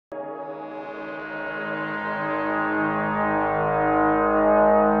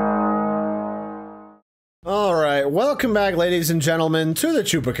welcome back, ladies and gentlemen, to the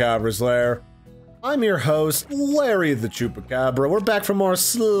Chupacabra's lair. I'm your host, Larry the Chupacabra. We're back for more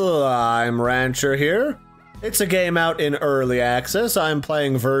Slime Rancher here. It's a game out in early access. I'm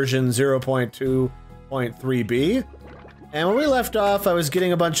playing version 0.2.3b. And when we left off, I was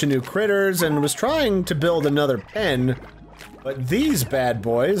getting a bunch of new critters and was trying to build another pen, but these bad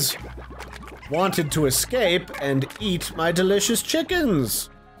boys wanted to escape and eat my delicious chickens.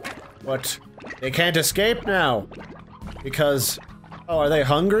 But they can't escape now, because, oh, are they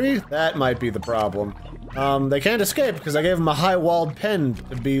hungry? That might be the problem. They can't escape because I gave them a high-walled pen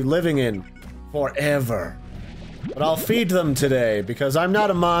to be living in forever. But I'll feed them today, because I'm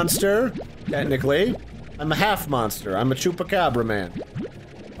not a monster, technically. I'm a half-monster. I'm a Chupacabra man.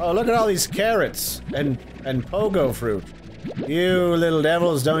 Oh, look at all these carrots and pogo fruit. You little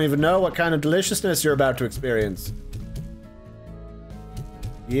devils don't even know what kind of deliciousness you're about to experience.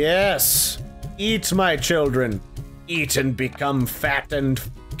 Yes! Eat, my children. Eat and become fat and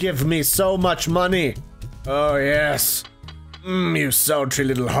give me so much money. Oh, yes. You sultry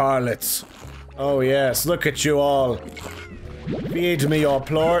little harlots. Oh, yes. Look at you all. Feed me your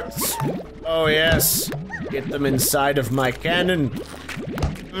plorts. Oh, yes. Get them inside of my cannon.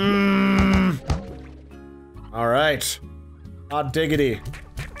 Alright. Hot diggity.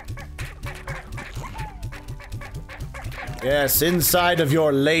 Yes, inside of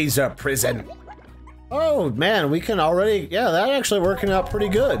your laser prison. Oh, man, we can already... Yeah, that's actually working out pretty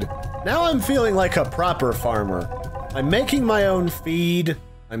good. Now I'm feeling like a proper farmer. I'm making my own feed.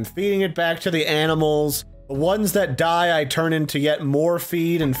 I'm feeding it back to the animals. The ones that die, I turn into yet more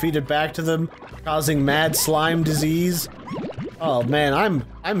feed and feed it back to them, causing mad slime disease. Oh, man,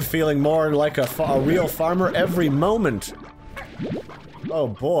 I'm feeling more like a real farmer every moment. Oh,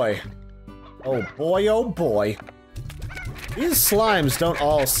 boy. Oh, boy, oh, boy. These slimes don't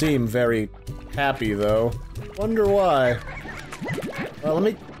all seem very happy, though. Wonder why. Well, let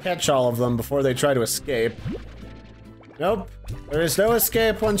me catch all of them before they try to escape. Nope. There is no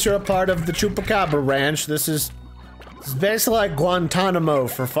escape once you're a part of the Chupacabra Ranch. This is basically like Guantanamo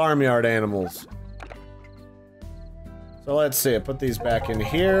for farmyard animals. So let's see. I put these back in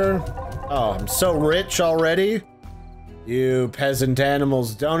here. Oh, I'm so rich already. You peasant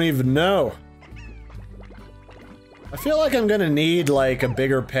animals don't even know. I feel like I'm gonna need, like, a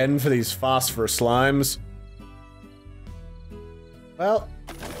bigger pen for these Phosphor Slimes. Well,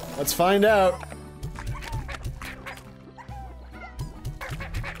 let's find out.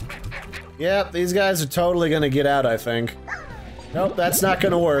 Yep, these guys are totally gonna get out, I think. Nope, that's not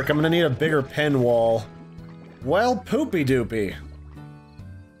gonna work. I'm gonna need a bigger pen wall. Well, poopy doopy.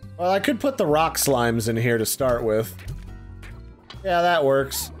 Well, I could put the rock slimes in here to start with. Yeah, that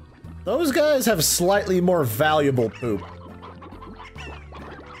works. Those guys have slightly more valuable poop.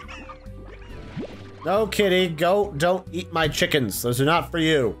 No, kitty, go. Don't eat my chickens. Those are not for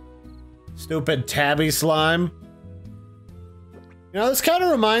you. Stupid tabby slime. You know, this kind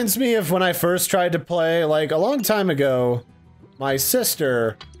of reminds me of when I first tried to play, like, a long time ago. My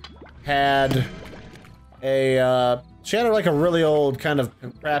sister had a, she had, like, a really old kind of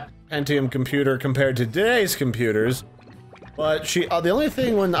crap Pentium computer compared to today's computers. But she, the only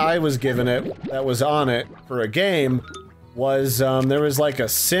thing when I was given it, that was on it, for a game, was, there was like a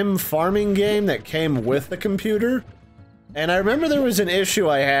sim farming game that came with the computer. And I remember there was an issue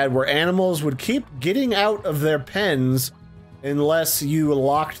I had where animals would keep getting out of their pens unless you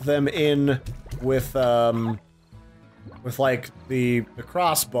locked them in with like, the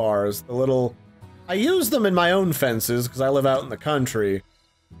crossbars, the little... I use them in my own fences, because I live out in the country.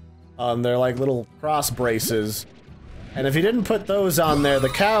 They're like little cross braces. And if you didn't put those on there, the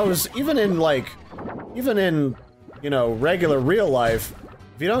cows, even in, you know, regular real life,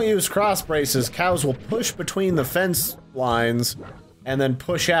 if you don't use cross braces, cows will push between the fence lines and then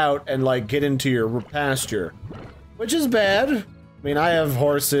push out and, like, get into your pasture. Which is bad. I mean, I have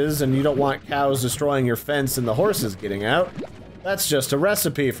horses, and you don't want cows destroying your fence and the horses getting out. That's just a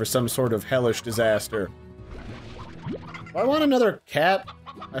recipe for some sort of hellish disaster. Do I want another cat?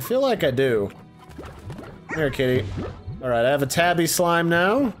 I feel like I do. Here, kitty. Alright, I have a tabby slime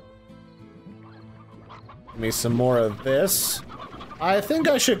now. Give me some more of this. I think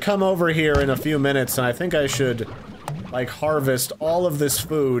I should come over here in a few minutes, and I think I should, like, harvest all of this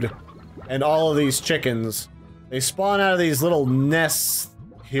food and all of these chickens. They spawn out of these little nests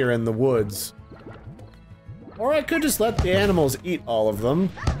here in the woods. Or I could just let the animals eat all of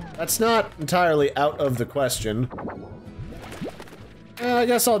them. That's not entirely out of the question. I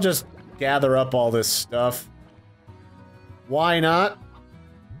guess I'll just gather up all this stuff. Why not?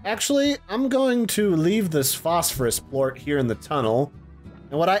 Actually, I'm going to leave this phosphorus plort here in the tunnel.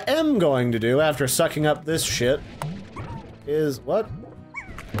 And what I am going to do after sucking up this shit is... what?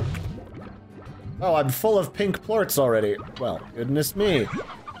 Oh, I'm full of pink plorts already. Well, goodness me.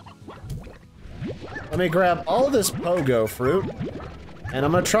 Let me grab all of this pogo fruit. And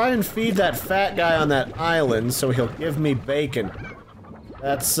I'm gonna try and feed that fat guy on that island so he'll give me bacon.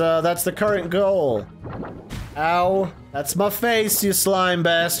 That's the current goal. Ow. That's my face, you slime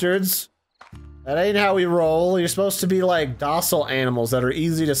bastards. That ain't how we roll. You're supposed to be like docile animals that are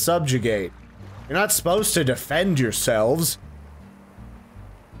easy to subjugate. You're not supposed to defend yourselves.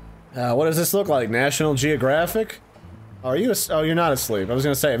 What does this look like? National Geographic? Oh, are you oh, you're not asleep. I was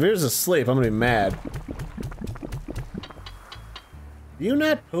gonna say, if you're just asleep, I'm gonna be mad. Do you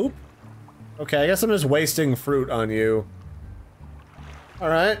not poop? Okay, I guess I'm just wasting fruit on you.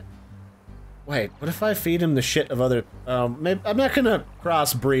 Alright. Wait, what if I feed him the shit of other... maybe, I'm not gonna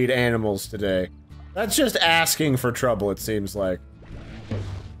crossbreed animals today. That's just asking for trouble, it seems like.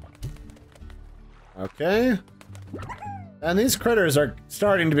 Okay. And these critters are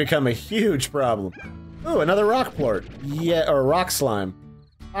starting to become a huge problem. Ooh, another rock plort. Yeah, or rock slime.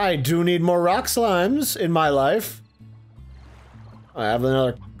 I do need more rock slimes in my life. I have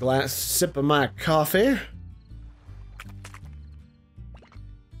another sip of my coffee.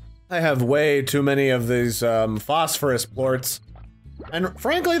 I have way too many of these phosphorus plorts. And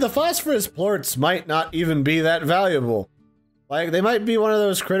frankly, the phosphorus plorts might not even be that valuable. Like, they might be one of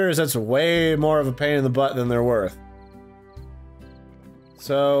those critters that's way more of a pain in the butt than they're worth.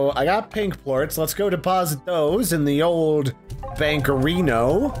 So, I got pink plorts. Let's go deposit those in the old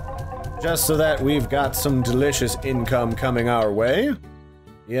bankerino. Just so that we've got some delicious income coming our way.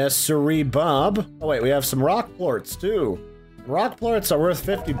 Yes, sirree, Bob. Oh wait, we have some rock plorts too. Rock plorts are worth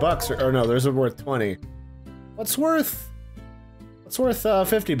 50 bucks, or no, those are worth 20. What's worth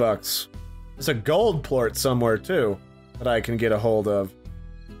 50 bucks? There's a gold plort somewhere too, that I can get a hold of.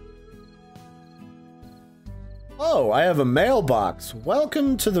 Oh, I have a mailbox.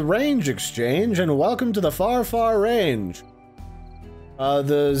 Welcome to the Range Exchange, and welcome to the Far, Far Range.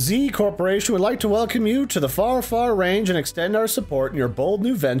 The Z Corporation would like to welcome you to the Far, Far Range and extend our support in your bold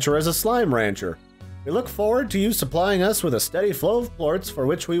new venture as a slime rancher. We look forward to you supplying us with a steady flow of plorts for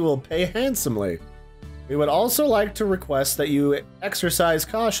which we will pay handsomely. We would also like to request that you exercise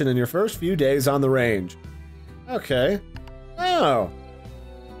caution in your first few days on the range. Okay. Oh.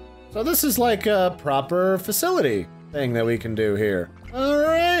 So this is like a proper facility thing that we can do here.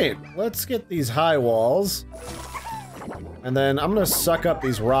 Alright, let's get these high walls. And then I'm gonna suck up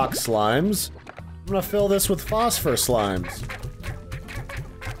these rock slimes. I'm gonna fill this with phosphor slimes.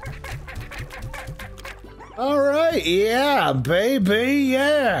 Alright, yeah, baby,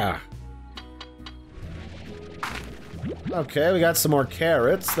 yeah! Okay, we got some more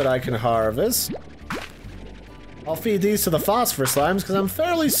carrots that I can harvest. I'll feed these to the phosphor slimes because I'm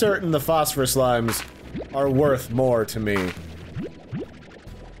fairly certain the phosphor slimes are worth more to me.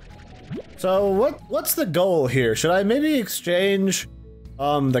 So what's the goal here? Should I maybe exchange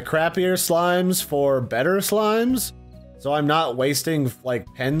the crappier slimes for better slimes? So I'm not wasting like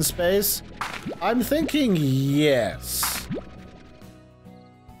pen space? I'm thinking yes.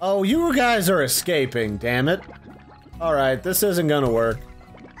 Oh, you guys are escaping, damn it. Alright, this isn't gonna work.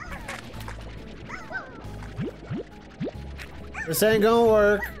 This ain't gonna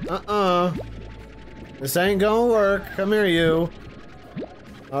work. This ain't gonna work. Come here, you.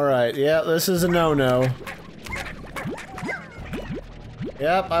 Alright, yeah, this is a no-no.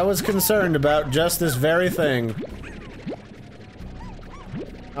 Yep, I was concerned about just this very thing.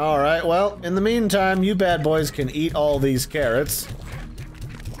 Alright, well, in the meantime, you bad boys can eat all these carrots.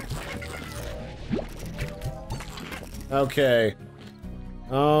 Okay.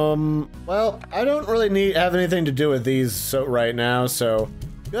 Well, I don't really have anything to do with these right now, so...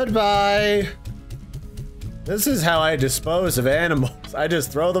 Goodbye! This is how I dispose of animals. I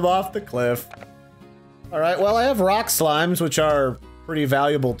just throw them off the cliff. Alright, well, I have rock slimes, which are pretty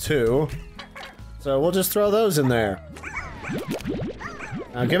valuable too. So we'll just throw those in there.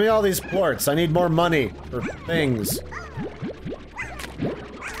 Now give me all these plorts. I need more money for things.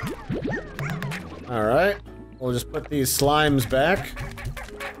 Alright. We'll just put these slimes back.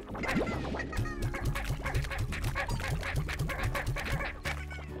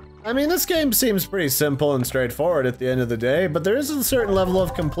 I mean, this game seems pretty simple and straightforward at the end of the day, but there is a certain level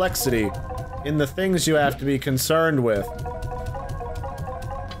of complexity in the things you have to be concerned with.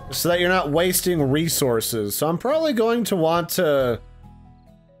 So that you're not wasting resources. So I'm probably going to want to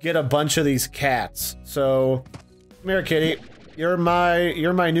get a bunch of these cats. So, come here, kitty. You're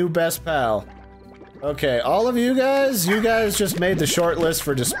my new best pal. Okay, all of you guys just made the short list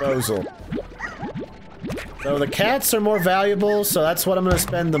for disposal. So the cats are more valuable, so that's what I'm gonna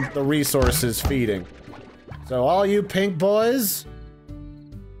spend the resources feeding. So all you pink boys,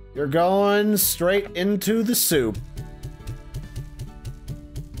 you're going straight into the soup.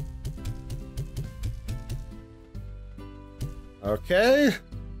 Okay.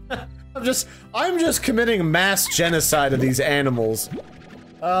 I'm just committing mass genocide of these animals.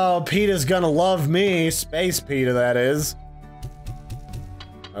 Oh, PETA's gonna love me. Space PETA, that is.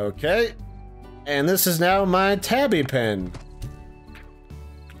 Okay. And this is now my tabby pen.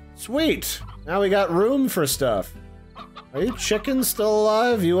 Sweet. Now we got room for stuff. Are you chickens still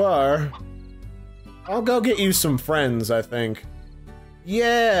alive? You are. I'll go get you some friends, I think.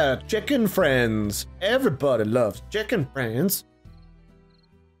 Yeah, chicken friends. Everybody loves chicken friends.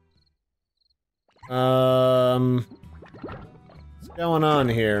 What's going on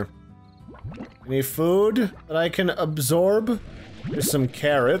here? Any food that I can absorb? Here's some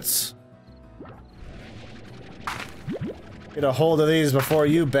carrots. Get a hold of these before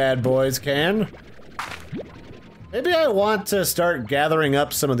you bad boys can. Maybe I want to start gathering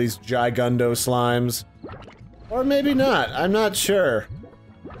up some of these Gigundo slimes. Or maybe not, I'm not sure.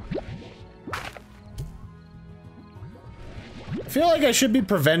 I feel like I should be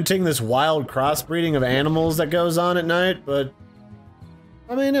preventing this wild crossbreeding of animals that goes on at night, but...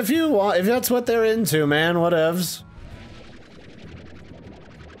 I mean, if that's what they're into, man, whatevs.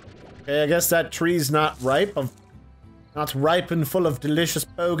 Okay, I guess that tree's not ripe. Not ripe and full of delicious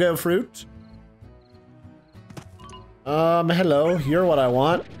pogo fruit. Hello, you're what I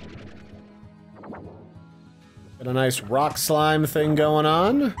want. Got a nice rock slime thing going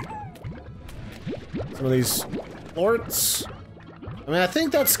on. Some of these plorts. I mean, I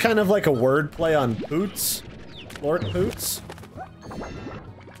think that's kind of like a word play on poots. Plort poots.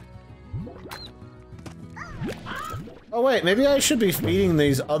 Oh wait, maybe I should be feeding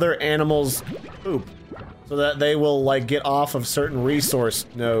these other animals poop. So that they will, like, get off of certain resource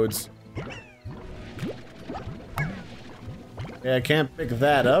nodes. Okay, I can't pick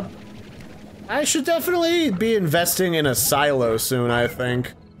that up. I should definitely be investing in a silo soon, I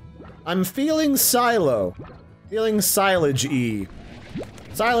think. I'm feeling silo. Feeling silage-y.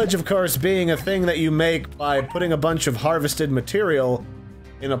 Silage, of course, being a thing that you make by putting a bunch of harvested material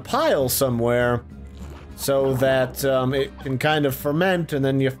in a pile somewhere so that it can kind of ferment and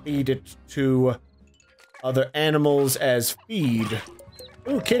then you feed it to other animals as feed.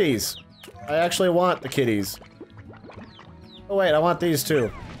 Ooh, kitties. I actually want the kitties. Oh wait, I want these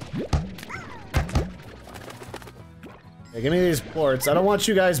too. Okay, give me these plorts. I don't want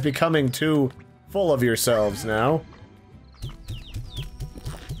you guys becoming too full of yourselves now.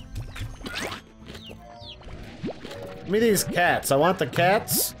 Give me these cats. I want the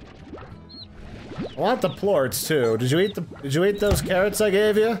cats. I want the plorts too. Did you eat those carrots I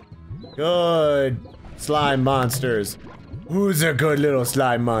gave you? Good. Slime monsters. Who's a good little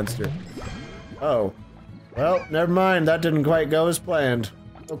slime monster? Oh. Well, never mind. That didn't quite go as planned.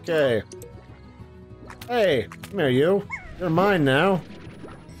 Okay. Hey, come here, you. You're mine now.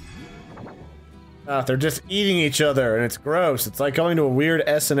 Ah, they're just eating each other, and it's gross. It's like going to a weird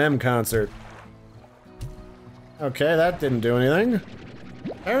S&M concert. Okay, that didn't do anything.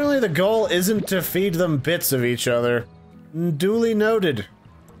 Apparently the goal isn't to feed them bits of each other. Duly noted.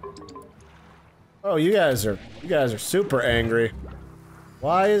 Oh, you guys are super angry.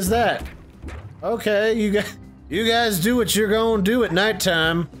 Why is that? Okay, you guys do what you're gonna do at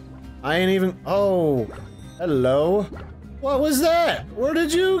nighttime. I ain't even. Oh, hello. What was that? Where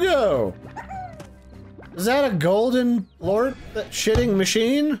did you go? Is that a golden plort shitting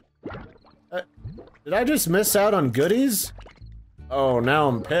machine? Did I just miss out on goodies? Oh, now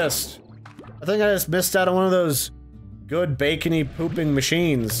I'm pissed. I think I just missed out on one of those good bacony pooping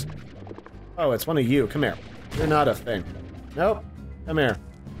machines. Oh, it's one of you. Come here. You're not a thing. Nope. Come here.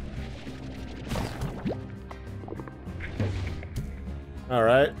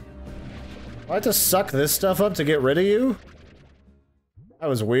 Alright. I have to suck this stuff up to get rid of you? That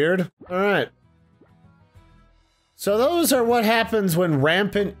was weird. Alright. So those are what happens when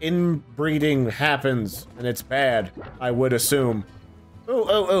rampant inbreeding happens, and it's bad, I would assume.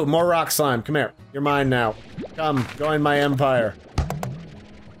 Ooh, more rock slime. Come here. You're mine now. Come, join my empire.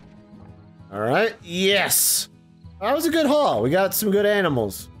 Alright, yes! That was a good haul. We got some good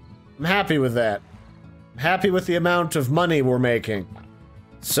animals. I'm happy with that. I'm happy with the amount of money we're making.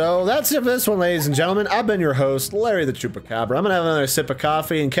 So that's it for this one, ladies and gentlemen. I've been your host, Larry the Chupacabra. I'm gonna have another sip of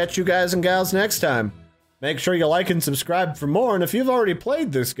coffee and catch you guys and gals next time. Make sure you like and subscribe for more, and if you've already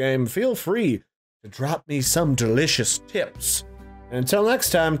played this game, feel free to drop me some delicious tips. And until next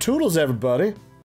time, toodles everybody.